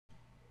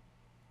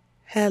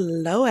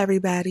Hello,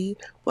 everybody.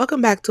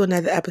 Welcome back to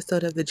another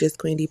episode of the Just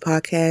Queen D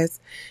podcast.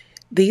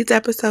 These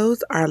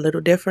episodes are a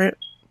little different,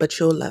 but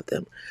you'll love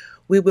them.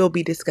 We will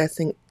be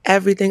discussing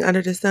everything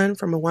under the sun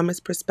from a woman's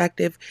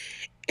perspective,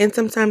 and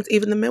sometimes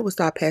even the men will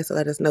stop past to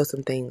let us know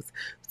some things.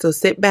 So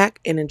sit back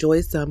and enjoy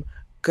some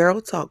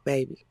girl talk,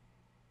 baby.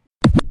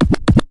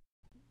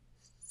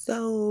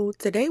 So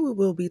today we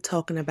will be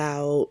talking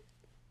about,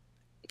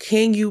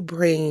 can you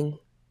bring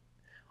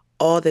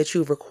all that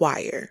you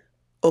require?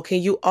 Or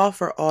can you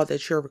offer all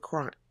that you're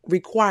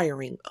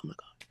requiring? Oh my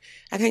God,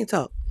 I can't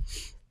talk.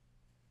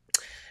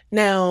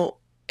 Now,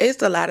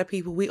 it's a lot of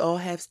people. We all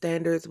have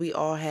standards. We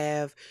all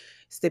have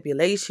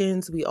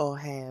stipulations. We all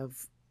have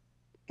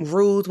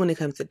rules when it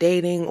comes to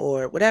dating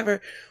or whatever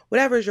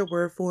is your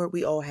word for it.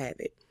 We all have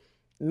it.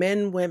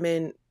 Men,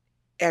 women,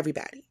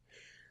 everybody.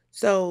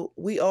 So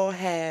we all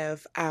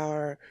have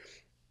our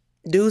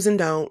do's and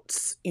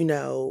don'ts.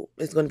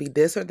 It's going to be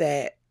this or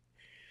that.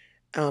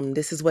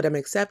 This is what I'm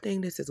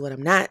accepting. This is what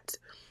I'm not.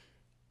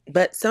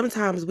 But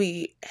sometimes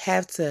we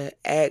have to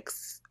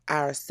ask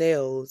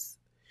ourselves,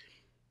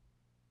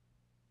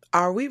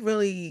 are we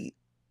really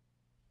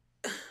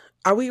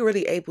are we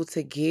really able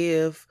to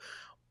give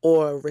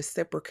or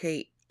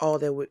reciprocate all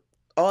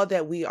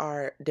that we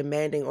are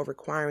demanding or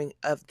requiring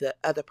of the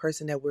other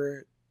person that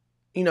we're,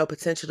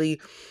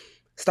 potentially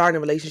starting a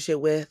relationship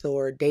with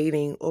or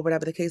dating or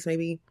whatever the case may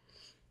be?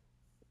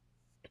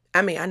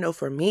 I mean, I know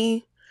for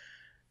me,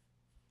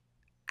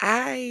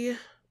 I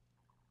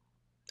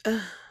uh,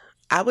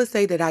 I would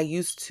say that I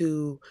used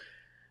to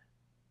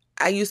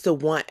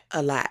want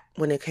a lot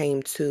when it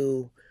came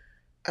to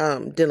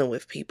dealing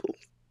with people.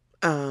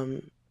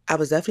 Um, I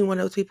was definitely one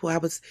of those people.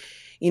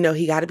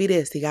 He got to be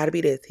this, he got to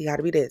be this, he got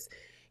to be this.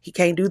 He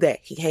can't do that.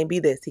 He can't be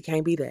this. He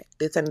can't be that.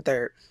 This and the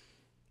third.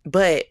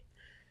 But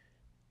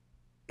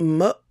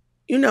mo-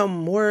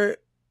 more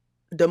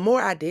the more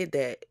I did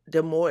that,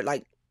 the more,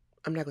 like,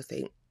 I'm not gonna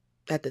say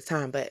at the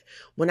time, but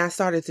when I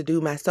started to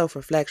do my self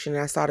reflection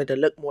and I started to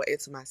look more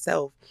into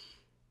myself,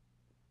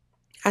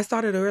 I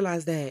started to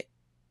realize that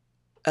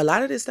a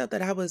lot of this stuff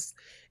that I was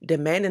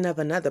demanding of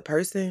another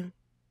person,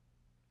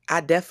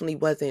 I definitely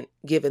wasn't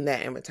giving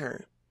that in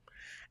return.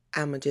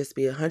 I'm gonna just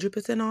be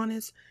 100%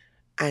 honest.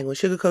 I ain't gonna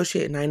sugarcoat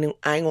shit, and I ain't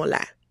gonna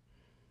lie.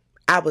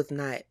 I was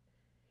not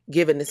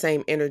giving the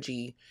same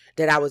energy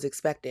that I was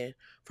expecting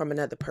from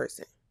another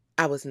person.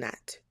 I was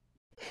not.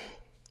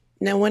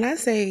 Now, when I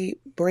say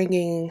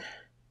bringing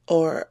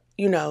or,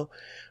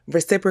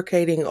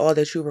 reciprocating all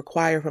that you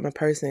require from a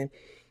person,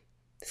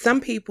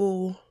 some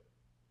people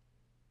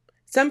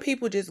some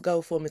people just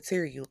go for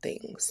material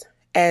things,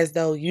 as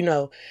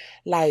though,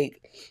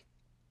 like,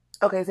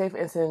 okay, say for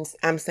instance,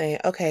 I'm saying,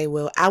 okay,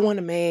 well, I want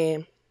a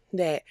man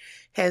that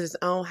has his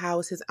own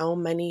house, his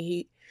own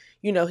money.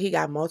 He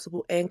got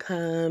multiple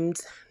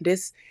incomes.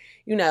 This,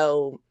 you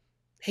know,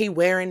 he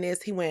wearing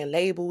this, he wearing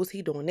labels,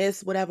 he doing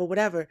this, whatever,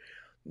 whatever.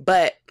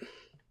 But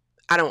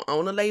I don't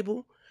own a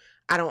label.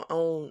 I don't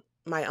own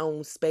my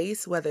own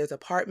space, whether it's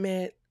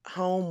apartment,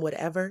 home,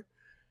 whatever.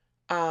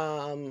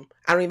 I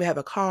don't even have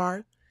a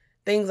car.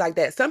 Things like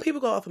that. Some people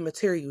go off of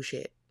material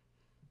shit.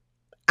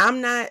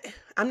 I'm not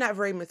I'm not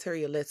very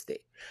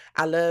materialistic.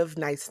 I love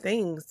nice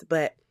things,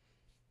 but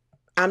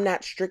I'm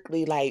not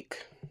strictly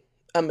like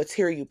a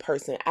material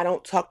person. I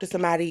don't talk to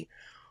somebody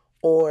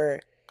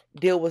or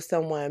deal with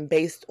someone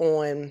based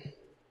on,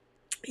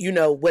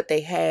 what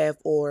they have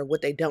or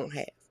what they don't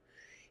have.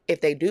 If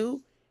they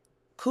do,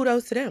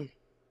 kudos to them.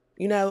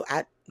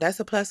 I That's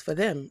a plus for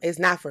them. It's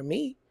not for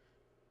me,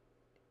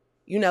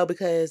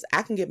 because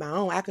I can get my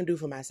own, I can do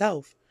for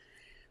myself.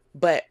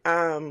 But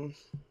I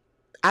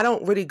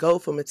don't really go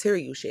for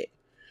material shit.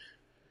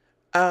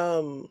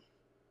 Um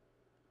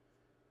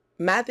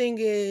my thing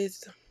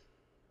is,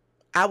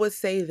 I would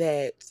say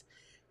that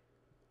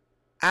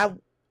I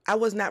I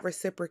was not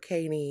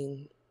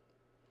reciprocating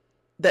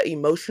the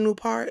emotional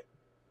part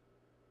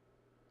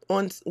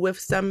on with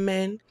some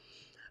men.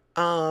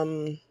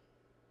 Um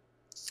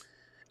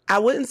I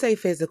wouldn't say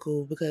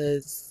physical,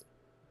 because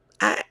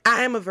I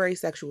am a very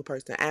sexual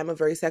person. I am a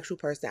very sexual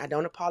person. I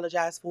don't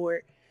apologize for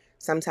it.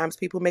 Sometimes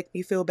people make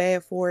me feel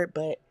bad for it,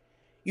 but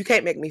you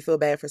can't make me feel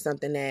bad for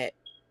something that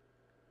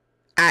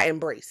I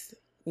embrace.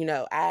 You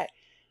know, I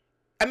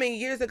mean,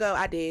 years ago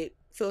I did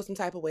feel some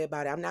type of way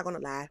about it. I'm not gonna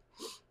lie.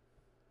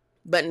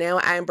 But now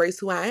I embrace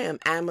who I am.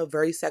 I'm a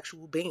very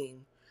sexual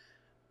being.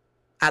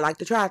 I like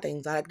to try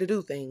things. I like to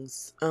do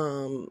things.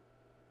 I'm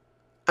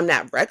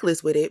not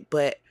reckless with it,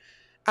 but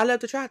I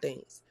love to try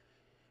things.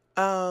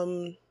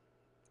 Um,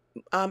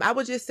 I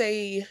would just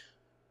say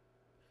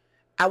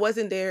I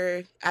wasn't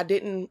there. I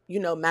didn't,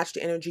 match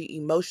the energy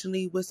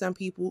emotionally with some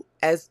people,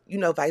 as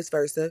vice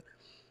versa.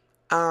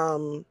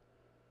 Um,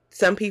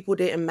 some people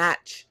didn't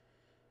match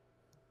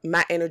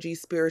my energy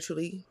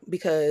spiritually,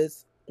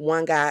 because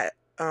one guy,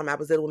 I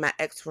was living with my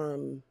ex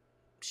from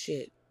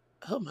shit.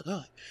 Oh my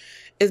God,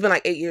 it's been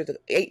like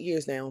 8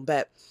 years now.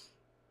 But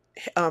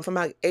from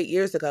like 8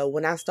 years ago,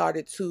 when I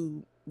started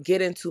to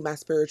get into my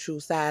spiritual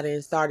side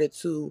and started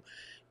to,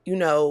 you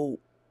know,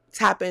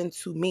 tap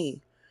into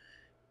me,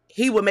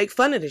 he would make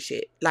fun of the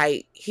shit.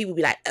 Like, he would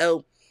be like,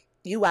 oh,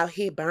 you out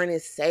here burning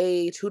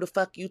sage. Who the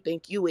fuck you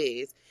think you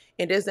is?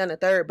 And this and the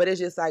third. But it's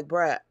just like,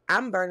 bruh,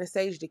 I'm burning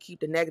sage to keep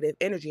the negative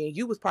energy. And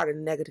you was part of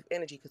the negative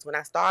energy. Because when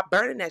I started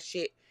burning that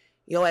shit,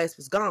 your ass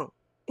was gone.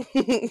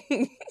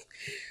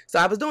 So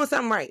I was doing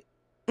something right.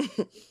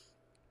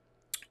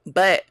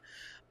 But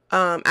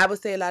I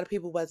would say a lot of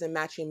people wasn't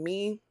matching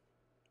me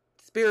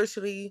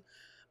spiritually,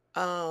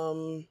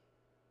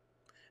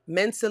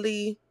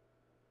 mentally.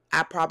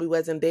 I probably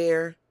wasn't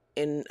there,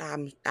 and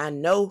I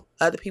know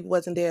other people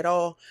wasn't there at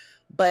all,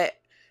 but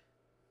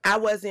I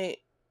wasn't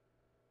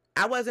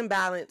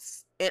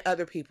balanced, and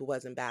other people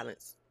wasn't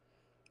balanced.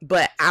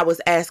 But I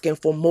was asking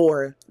for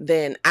more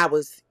than I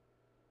was,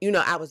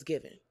 I was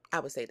given. I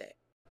would say that.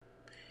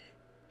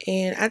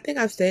 And I think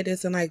I've said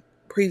this in like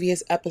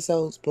previous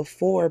episodes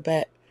before,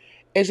 but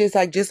it's just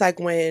like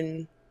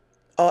when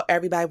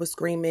everybody was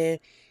screaming,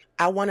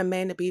 I want a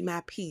man to be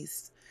my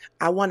peace.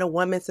 I want a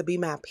woman to be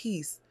my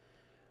peace.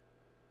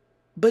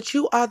 But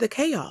you are the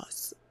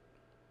chaos.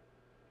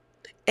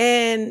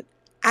 And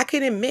I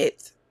can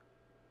admit,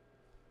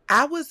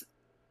 I was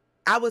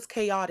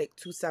chaotic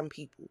to some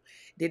people.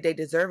 Did they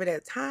deserve it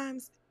at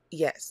times?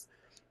 Yes.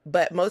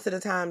 But most of the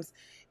times,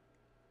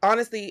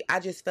 honestly, I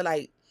just feel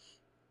like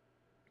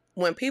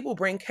when people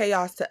bring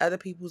chaos to other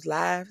people's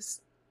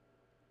lives,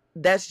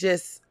 that's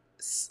just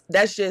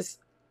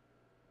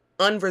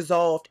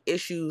unresolved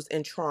issues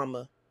and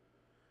trauma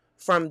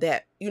from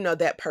that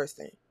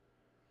person.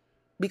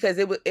 Because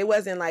it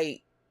wasn't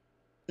like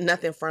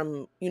nothing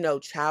from,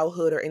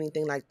 childhood or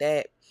anything like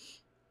that.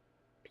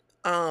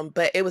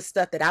 But it was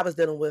stuff that I was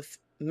dealing with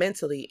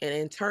mentally and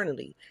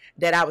internally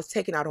that I was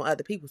taking out on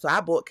other people. So I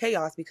brought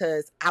chaos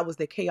because I was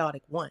the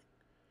chaotic one.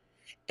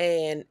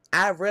 And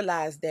I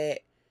realized that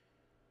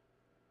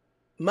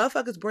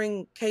motherfuckers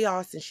bring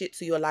chaos and shit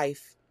to your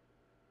life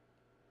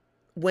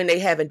when they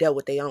haven't dealt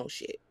with their own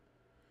shit.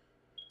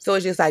 So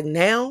it's just like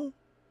now,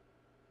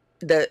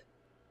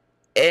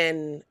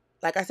 and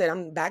like I said,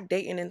 I'm back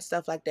dating and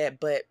stuff like that.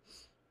 But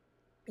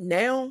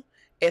now,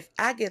 if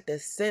I get the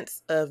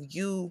sense of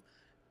you,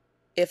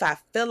 if I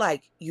feel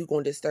like you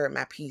gonna disturb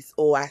my peace,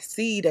 or I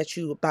see that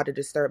you about to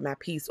disturb my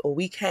peace, or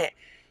we can't,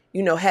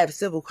 have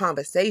civil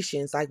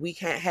conversations, like we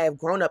can't have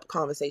grown-up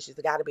conversations,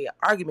 there gotta be an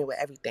argument with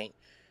everything,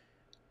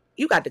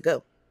 you got to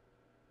go.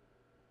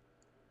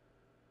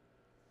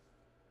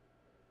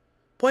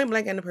 Point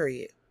blank in the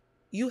period.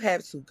 You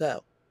have to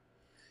go.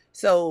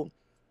 So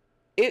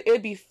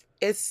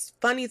it's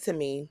funny to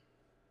me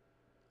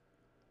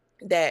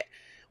that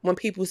when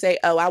people say,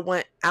 oh, I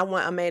want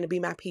a man to be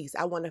my peace,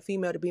 I want a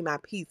female to be my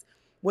peace,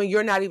 when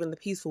you're not even the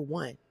peaceful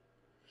one.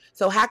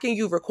 So how can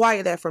you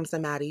require that from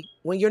somebody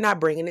when you're not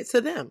bringing it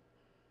to them?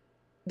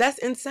 That's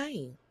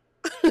insane.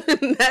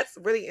 That's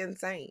really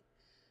insane.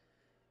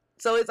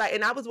 So it's like,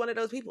 and I was one of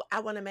those people, I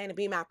want a man to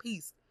be my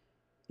peace,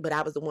 but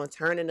I was the one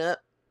turning up,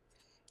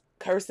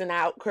 cursing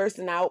out,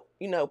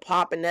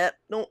 popping up,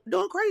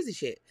 doing crazy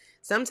shit.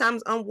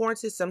 Sometimes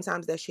unwarranted,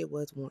 sometimes that shit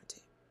was warranted.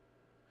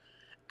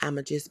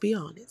 I'ma just be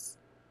honest.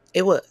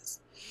 It was.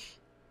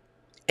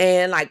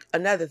 And like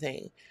another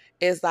thing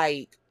is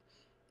like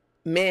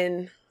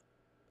men,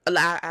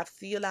 I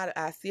see a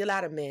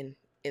lot of men,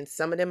 and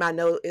some of them I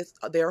know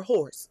they're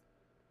whores.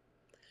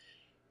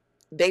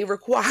 They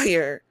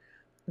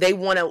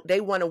want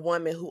a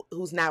woman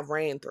who's not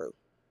ran through.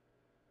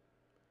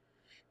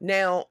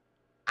 Now,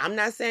 I'm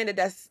not saying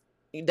that's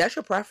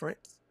your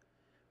preference,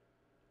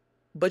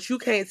 but you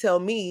can't tell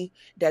me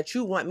that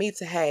you want me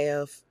to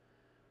have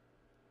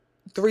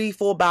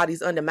 3-4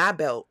 bodies under my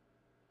belt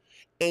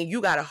and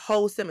you got a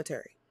whole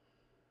cemetery.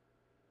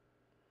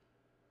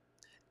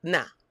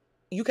 Nah,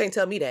 you can't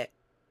tell me that.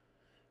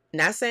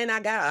 Not saying I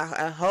got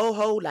a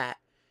whole lot,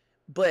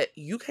 but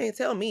you can't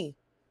tell me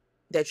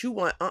that you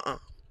want,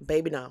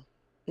 baby, no.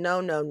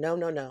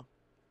 No.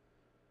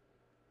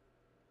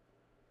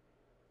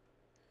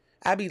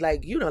 I be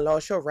like, you done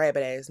lost your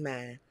rabbit ass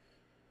mind.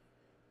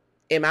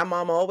 And my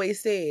mama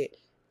always said,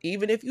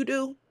 even if you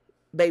do,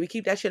 baby,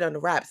 keep that shit on the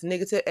wraps.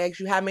 Nigga to ask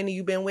you how many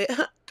you been with.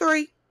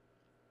 3.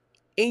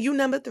 And you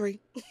number 3.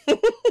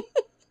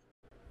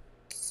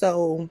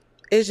 So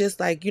it's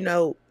just like,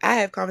 I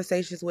have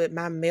conversations with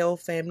my male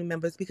family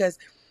members because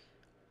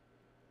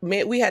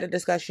we had a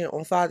discussion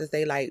on Father's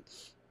Day. Like,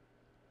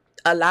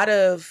 a lot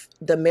of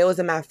the males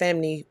in my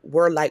family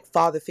were like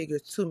father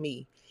figures to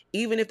me,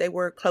 even if they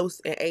were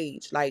close in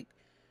age. Like,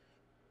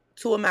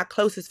 2 of my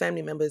closest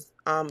family members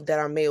that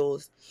are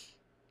males,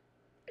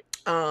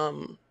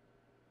 um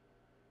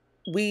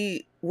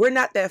we're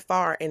not that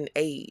far in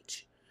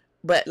age,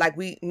 but like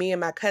me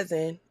and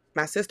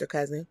my sister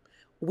cousin,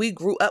 we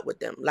grew up with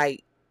them.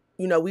 Like,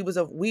 they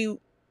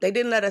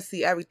didn't let us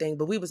see everything,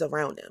 but we was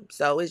around them.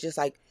 So it's just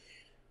like,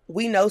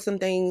 we know some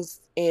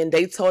things, and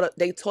they taught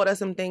us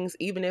some things,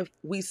 even if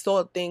we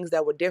saw things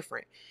that were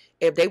different.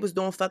 If they was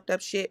doing fucked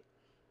up shit,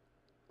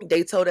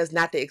 they told us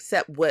not to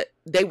accept what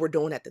they were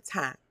doing at the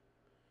time.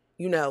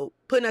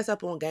 Putting us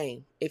up on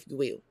game, if you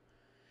will,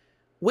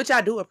 which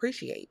I do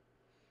appreciate.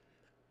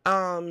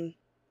 But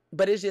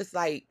it's just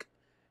like,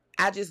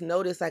 I just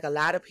noticed like a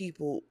lot of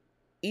people,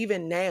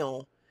 even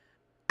now,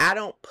 I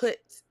don't put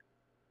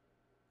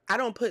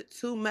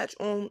too much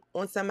on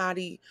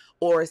somebody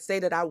or say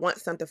that I want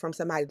something from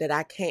somebody that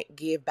I can't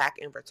give back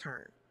in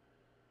return.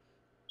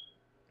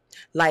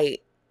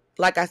 Like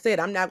I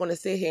said, I'm not going to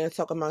sit here and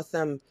talk about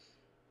some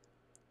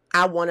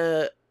I want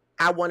a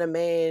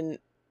man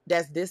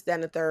that's this, that,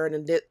 and the third,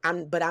 and this,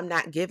 but I'm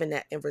not giving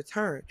that in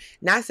return.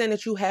 Not saying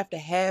that you have to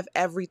have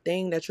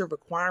everything that you're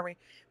requiring,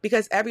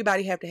 because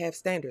everybody have to have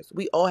standards.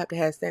 We all have to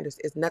have standards.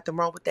 There's nothing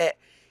wrong with that,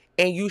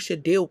 and you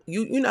should you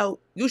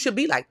should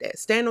be like that.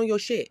 Stand on your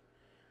shit.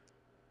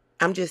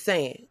 I'm just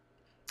saying,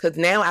 because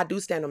now I do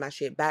stand on my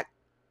shit. Back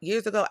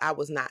years ago, I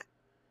was not.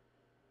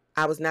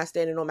 I was not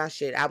standing on my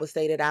shit. I would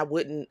say that I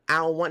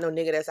don't want no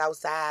nigga that's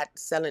outside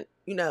selling,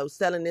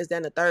 selling this, that,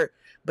 and the third,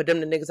 but them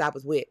the niggas I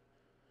was with.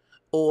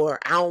 Or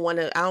I don't want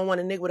a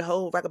nigga with a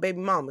whole rack of baby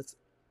mamas.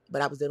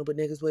 But I was dealing with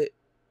niggas with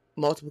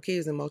multiple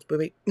kids and multiple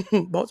baby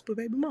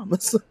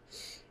mamas.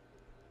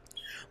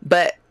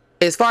 But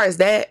as far as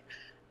that,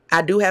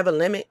 I do have a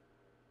limit.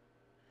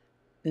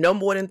 No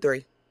more than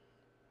 3.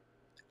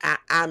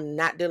 I'm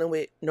not dealing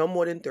with no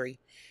more than 3.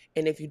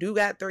 And if you do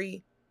got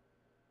 3,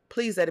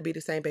 please let it be the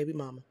same baby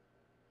mama.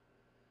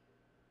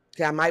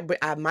 I might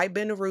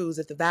bend the rules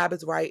if the vibe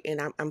is right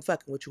and I'm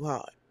fucking with you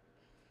hard.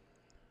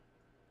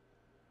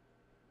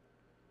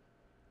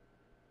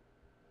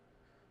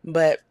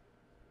 But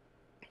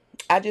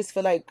I just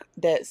feel like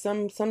that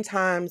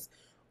sometimes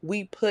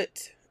we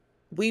put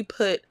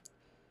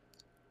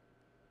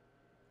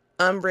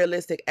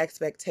unrealistic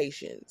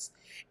expectations,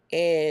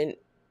 and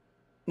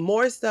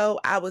more so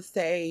I would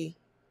say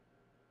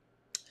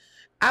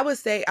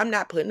I'm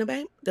not putting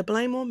the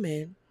blame on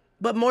men,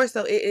 but more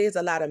so it is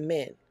a lot of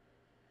men.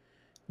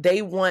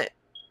 They want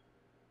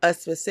a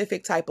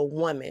specific type of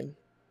woman,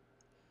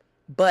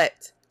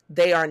 but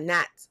they are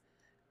not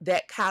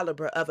that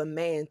caliber of a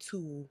man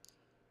to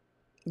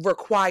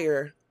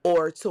require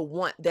or to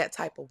want that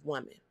type of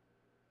woman.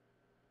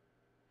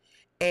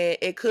 And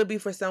it could be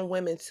for some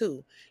women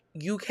too.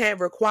 You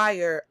can't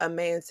require a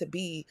man to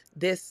be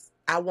this,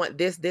 I want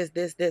this,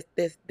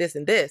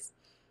 and this,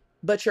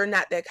 but you're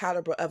not that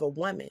caliber of a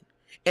woman.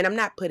 And I'm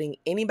not putting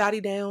anybody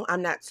down.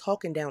 I'm not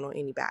talking down on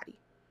anybody.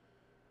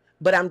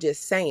 But I'm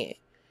just saying,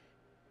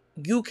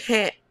 you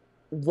can't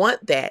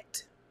want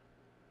that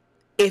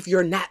if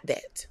you're not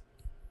that.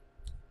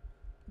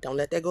 Don't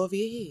let that go over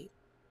your head.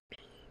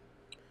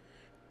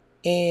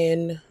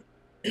 And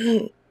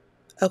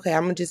okay,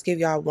 I'm gonna just give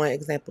y'all one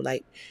example.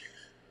 Like,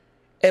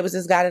 it was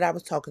this guy that I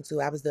was talking to,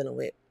 I was dealing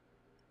with.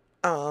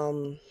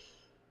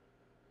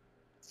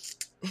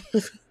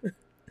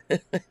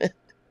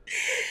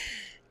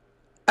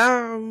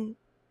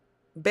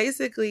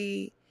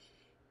 Basically,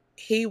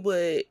 he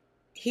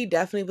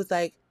definitely was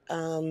like,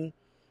 I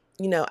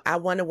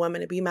want a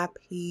woman to be my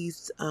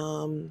peace.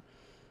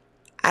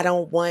 I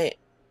don't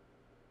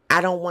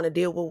want to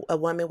deal with a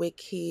woman with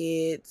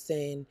kids,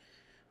 and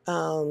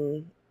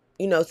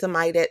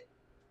somebody that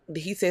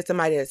he said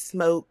somebody that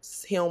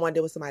smokes. He don't want to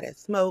deal with somebody that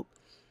smokes.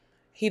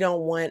 He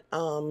don't want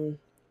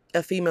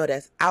a female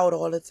that's out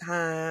all the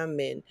time,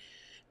 and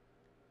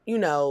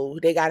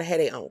they gotta have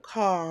their own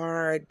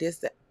car, this,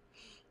 that.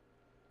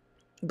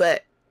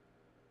 But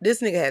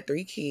this nigga had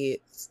 3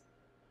 kids,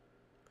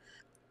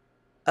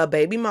 a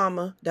baby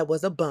mama that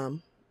was a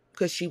bum,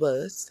 because she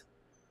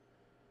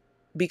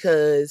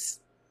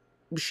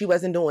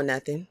wasn't doing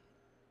nothing.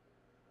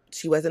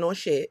 She wasn't on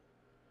shit.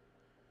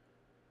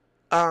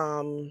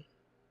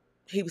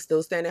 He was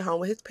still staying at home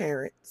with his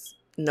parents.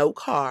 No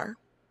car.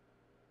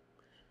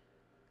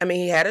 I mean,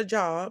 he had a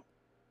job,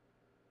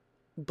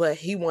 but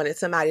he wanted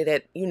somebody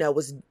that,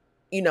 was,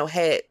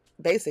 had,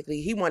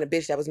 basically, he wanted a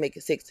bitch that was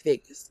making 6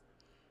 figures.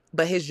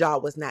 But his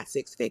job was not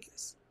 6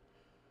 figures.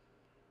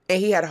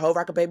 And he had a whole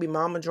rack of baby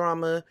mama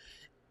drama,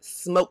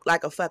 smoked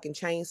like a fucking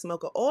chain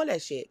smoker, all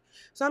that shit.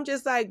 So I'm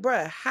just like,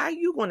 bruh, how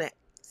you gonna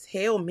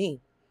tell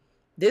me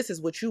this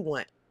is what you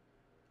want?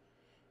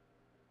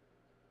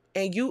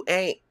 And you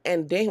ain't.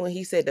 And then when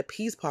he said the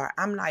peace part,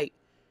 I'm like,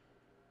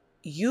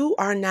 you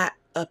are not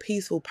a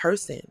peaceful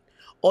person.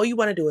 All you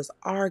want to do is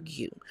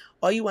argue.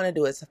 All you want to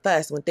do is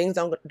fuss. When things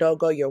don't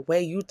go your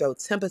way, you throw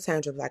temper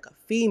tantrums like a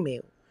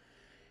female.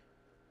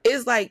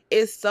 It's like,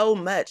 it's so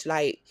much.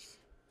 Like,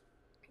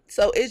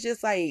 so it's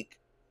just like,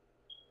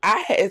 I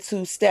had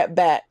to step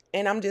back,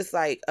 and I'm just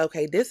like,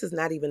 okay, this is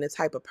not even the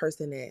type of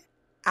person that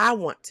I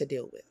want to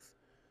deal with.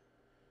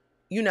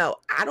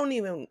 I don't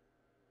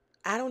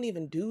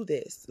even do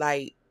this.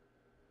 Like,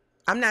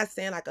 I'm not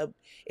saying like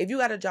if you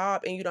got a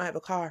job and you don't have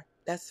a car,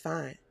 that's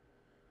fine.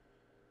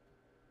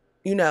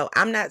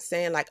 I'm not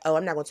saying like, oh,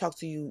 I'm not going to talk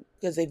to you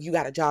because if you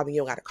got a job and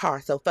you don't got a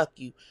car, so fuck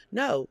you.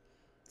 No,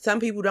 some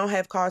people don't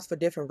have cars for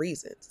different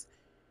reasons.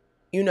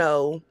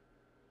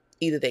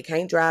 Either they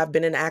can't drive,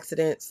 been in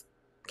accidents,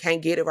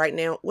 can't get it right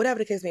now, whatever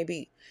the case may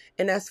be.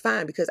 And that's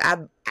fine, because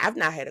I've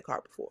not had a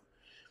car before.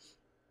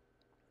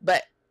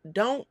 But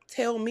don't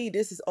tell me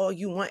this is all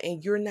you want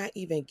and you're not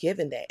even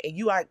given that. And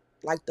you are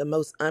like the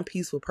most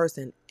unpeaceful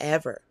person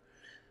ever.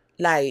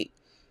 Like,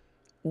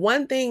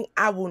 One thing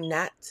I will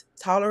not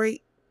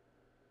tolerate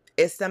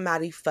is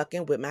somebody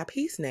fucking with my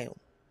peace now.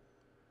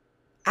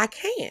 I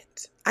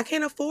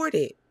can't afford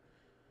it.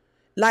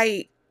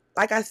 Like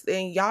I said,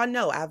 and y'all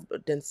know, I've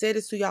done said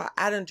this to y'all.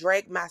 I done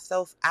dragged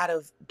myself out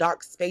of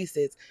dark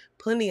spaces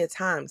plenty of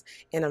times,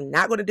 and I'm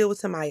not going to deal with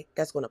somebody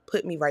that's going to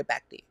put me right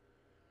back there.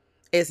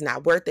 It's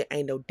not worth it.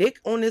 Ain't no dick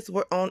on this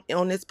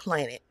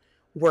planet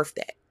worth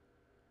that.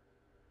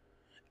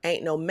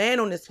 Ain't no man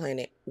on this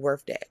planet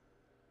worth that.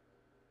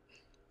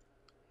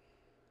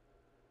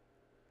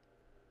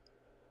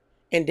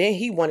 And then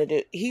he wanted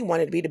to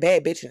be the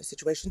bad bitch in the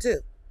situation too.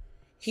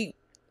 He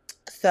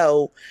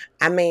So,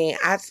 I mean,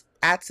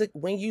 I took,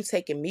 when you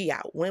taking me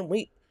out, why am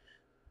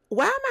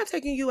I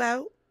taking you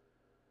out?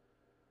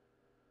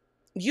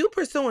 You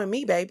pursuing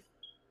me, baby.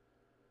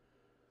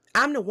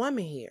 I'm the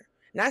woman here.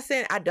 Not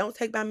saying I don't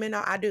take my men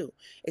out, I do.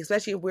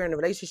 Especially if we're in a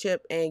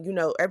relationship and,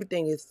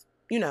 everything is,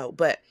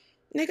 but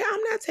nigga,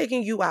 I'm not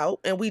taking you out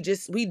and we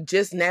just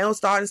now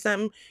starting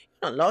something. You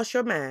done lost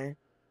your mind.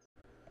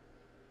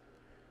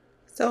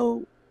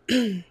 So,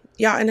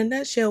 y'all, in a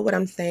nutshell, what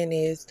I'm saying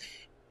is,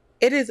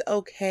 it is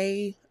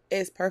okay.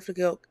 It's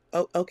perfectly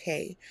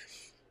okay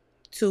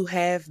to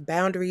have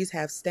boundaries,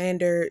 have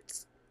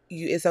standards.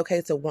 It's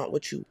okay to want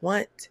what you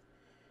want.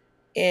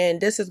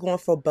 And this is going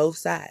for both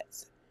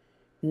sides.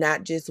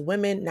 Not just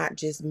women, not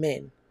just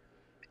men.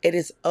 It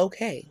is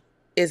okay.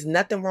 There's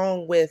nothing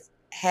wrong with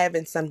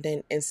having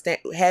something and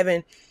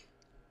having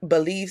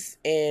beliefs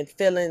and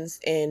feelings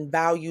and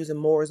values and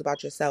morals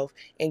about yourself,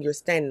 and you're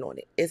standing on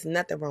it. It's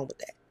nothing wrong with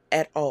that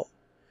at all.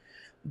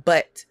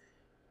 But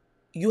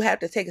you have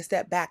to take a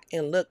step back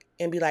and look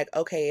and be like,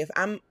 okay, if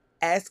I'm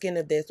asking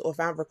of this, or if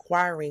I'm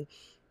requiring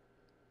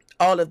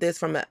all of this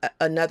from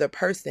another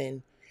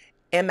person,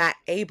 am I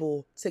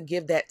able to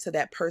give that to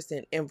that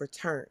person in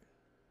return?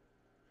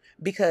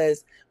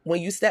 Because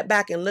when you step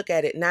back and look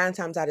at it, 9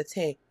 times out of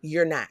 10,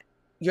 you're not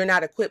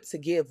equipped to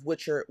give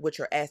what you're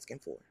asking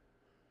for.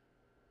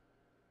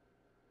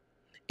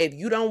 If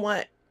you don't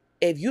want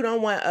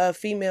a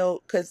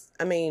female, because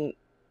I mean,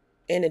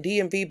 in the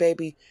DMV,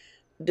 baby,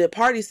 the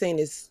party scene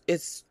is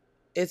it's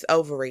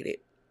overrated.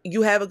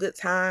 You have a good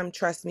time,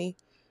 trust me,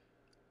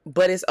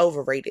 but it's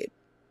overrated.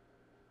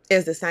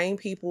 It's the same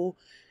people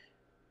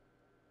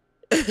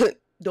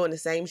doing the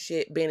same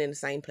shit, being in the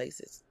same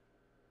places,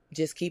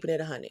 just keeping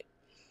it 100.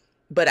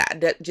 But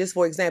just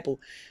for example,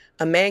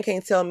 a man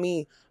can't tell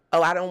me,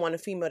 oh, I don't want a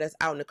female that's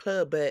out in the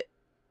club, but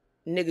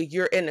nigga,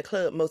 you're in the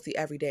club mostly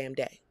every damn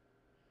day.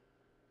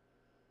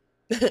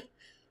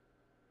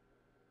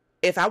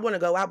 If I want to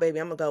go out, baby,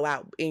 I'm going to go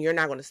out, and you're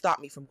not going to stop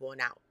me from going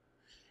out.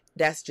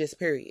 That's just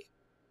period.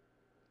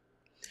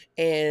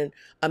 And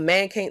a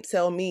man can't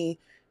tell me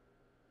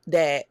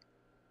that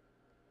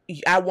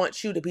I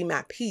want you to be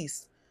my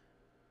peace,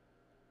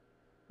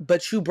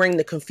 but you bring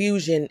the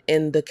confusion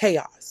and the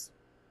chaos.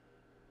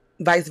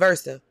 Vice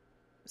versa.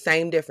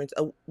 Same difference.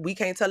 We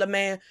can't tell a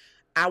man,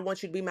 I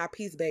want you to be my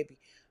peace, baby,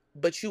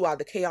 but you are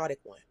the chaotic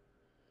one.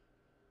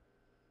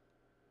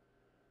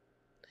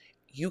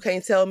 You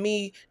can't tell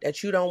me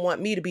that you don't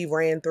want me to be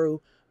ran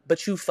through,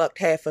 but you fucked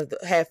half of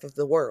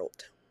the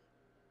world.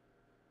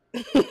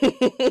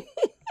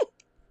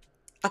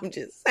 I'm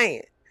just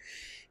saying.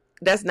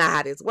 That's not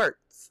how this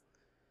works.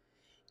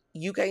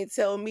 You can't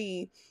tell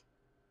me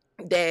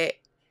that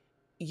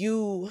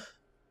you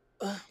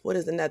what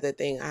is another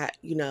thing?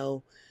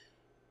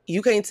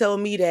 You can't tell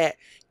me that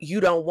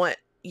you want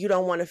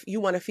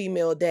a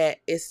female that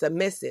is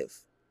submissive,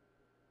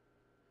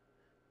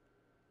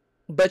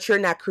 but you're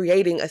not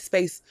creating a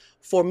space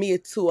for me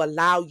to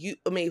allow you,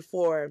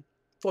 for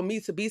me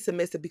to be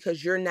submissive,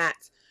 because you're not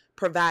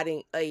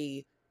providing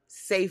a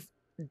safe,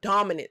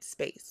 dominant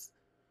space.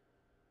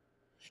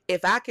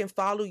 If I can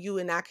follow you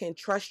and I can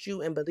trust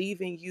you and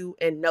believe in you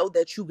and know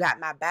that you got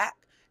my back,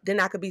 then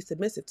I could be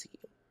submissive to you.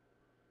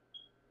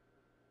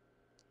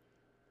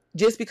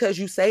 Just because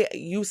you say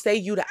you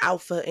the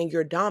alpha and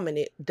you're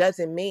dominant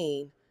doesn't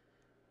mean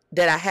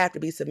that I have to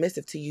be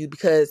submissive to you,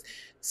 because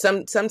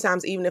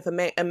sometimes, even if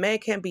a man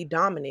can be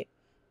dominant,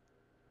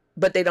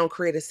 but they don't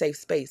create a safe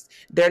space,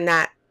 they're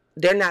not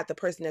the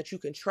person that you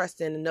can trust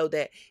in and know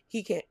that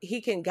he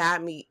can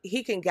guide me,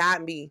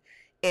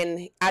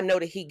 and I know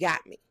that he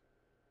got me,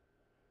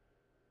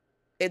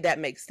 if that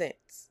makes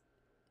sense.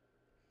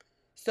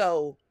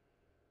 So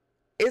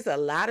it's a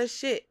lot of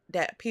shit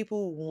that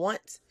people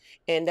want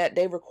and that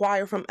they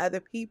require from other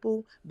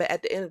people, but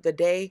at the end of the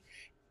day,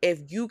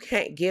 if you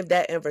can't give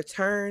that in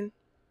return,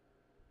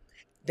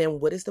 then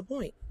what is the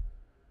point?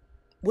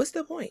 What's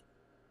the point?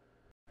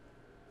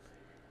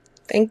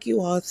 Thank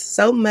you all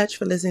so much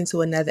for listening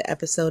to another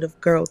episode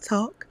of Girl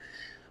Talk.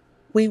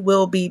 We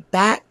will be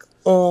back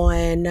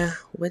on,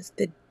 what's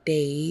the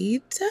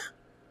date?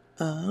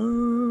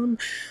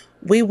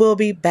 We will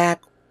be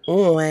back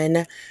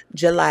on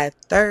July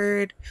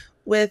 3rd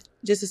with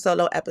just a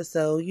solo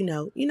episode. You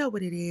know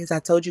what it is. I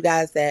told you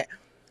guys that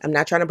I'm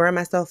not trying to burn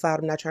myself out.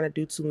 I'm not trying to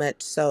do too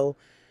much. So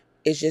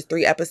it's just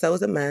 3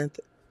 episodes a month,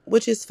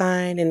 which is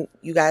fine. And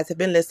you guys have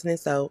been listening,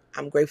 so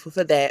I'm grateful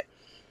for that.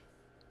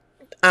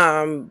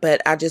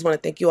 But I just want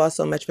to thank you all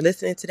so much for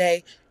listening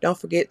today. Don't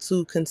forget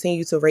to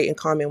continue to rate and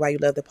comment why you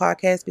love the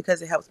podcast,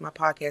 because it helps my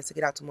podcast to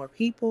get out to more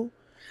people.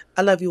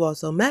 I love you all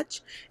so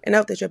much, and I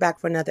hope that you're back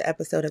for another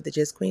episode of the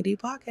Just Queen D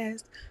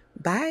podcast.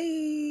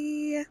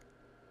 Bye.